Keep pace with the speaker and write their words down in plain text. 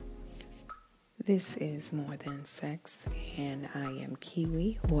This is More Than Sex, and I am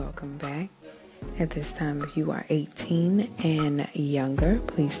Kiwi. Welcome back. At this time, if you are 18 and younger,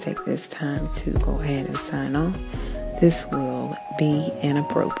 please take this time to go ahead and sign off. This will be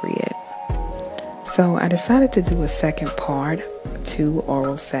inappropriate. So I decided to do a second part to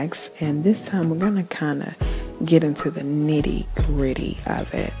oral sex, and this time we're going to kind of get into the nitty-gritty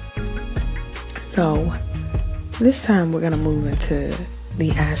of it. So this time we're going to move into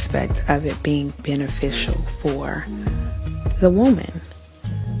the aspect of it being beneficial for the woman.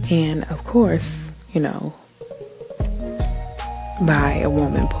 And of course, by a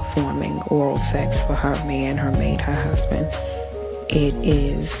woman performing oral sex for her man, her mate, her husband,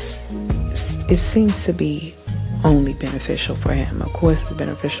 it seems to be only beneficial for him. Of course it's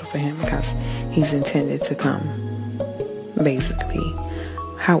beneficial for him because he's intended to come, basically.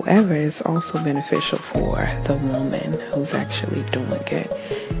 However, it's also beneficial for the woman who's actually doing it.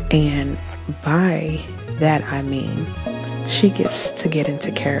 And by that I mean she gets to get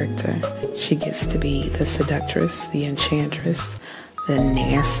into character. She gets to be the seductress, the enchantress, the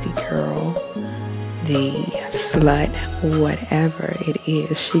nasty girl, the slut, whatever it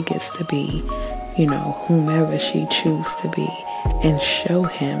is. She gets to be, whomever she chooses to be, and show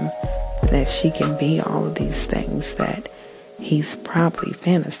him that she can be all of these things that he's probably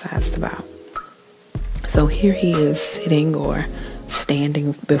fantasized about. So here he is sitting or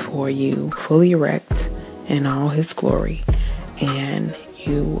standing before you, fully erect in all his glory, and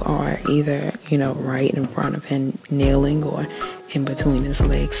you are either, right in front of him kneeling or in between his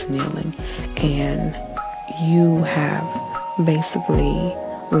legs kneeling, and you have basically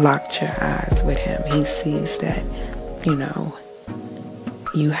locked your eyes with him. He sees that,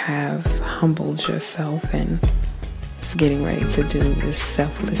 you have humbled yourself and getting ready to do this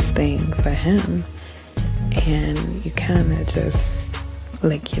selfless thing for him, and you kind of just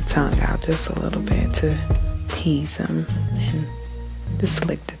lick your tongue out just a little bit to tease him and just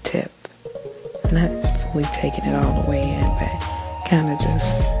lick the tip, not fully taking it all the way in, but kind of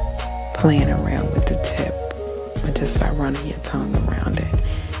just playing around with the tip, or just by running your tongue around it.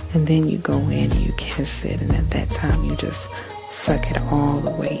 And then you go in and you kiss it, and at that time you just suck it all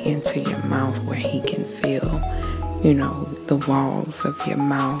the way into your mouth where he can feel the walls of your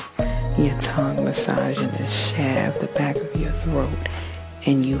mouth, your tongue massaging the shaft, the back of your throat,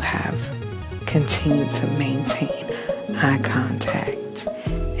 and you have continued to maintain eye contact,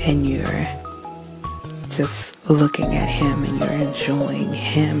 and you're just looking at him, and you're enjoying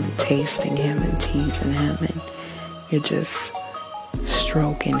him, and tasting him, and teasing him, and you're just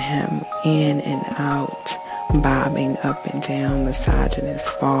stroking him in and out, bobbing up and down, massaging his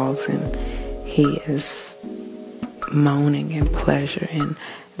balls, and he is moaning in pleasure, and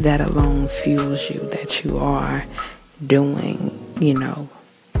that alone fuels you that you are doing,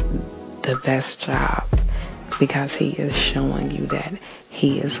 the best job, because he is showing you that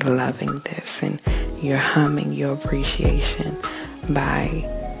he is loving this, and you're humming your appreciation by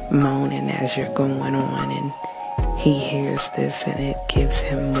moaning as you're going on, and he hears this, and it gives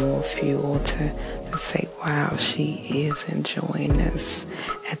him more fuel to say, wow, she is enjoying this.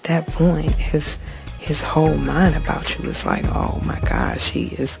 At that point, his whole mind about you is like, oh my gosh,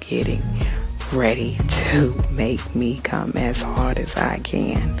 she is getting ready to make me come as hard as I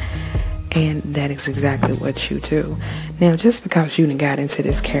can. And that is exactly what you do. Now, just because you done got into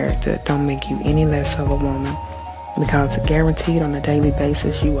this character don't make you any less of a woman, because guaranteed on a daily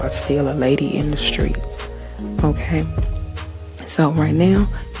basis you are still a lady in the streets. Okay? So right now,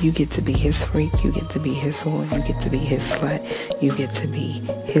 you get to be his freak, you get to be his whore, you get to be his slut, you get to be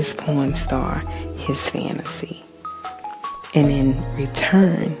his porn star, his fantasy. And in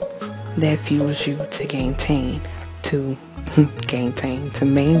return, that fuels you to maintain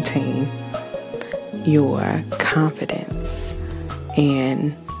your confidence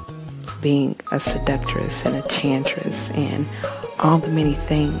and being a seductress and a enchantress and all the many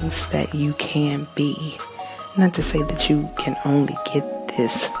things that you can be. Not to say that you can only get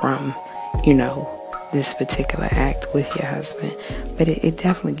this from, this particular act with your husband, but it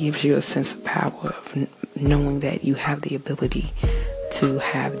definitely gives you a sense of power of knowing that you have the ability to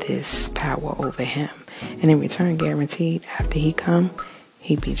have this power over him. And in return, guaranteed, after he come,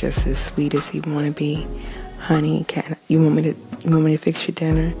 he'd be just as sweet as he want to be. Honey, you want me to fix your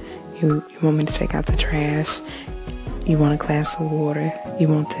dinner? You want me to take out the trash? You want a glass of water? You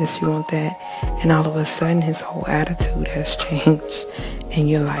want this, you want that? And all of a sudden, his whole attitude has changed. And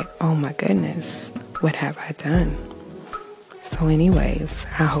you're like, oh my goodness, what have I done? So anyways,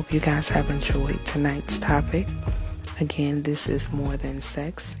 I hope you guys have enjoyed tonight's topic. Again, this is More Than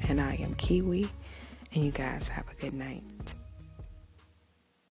Sex, and I am Kiwi. And you guys have a good night.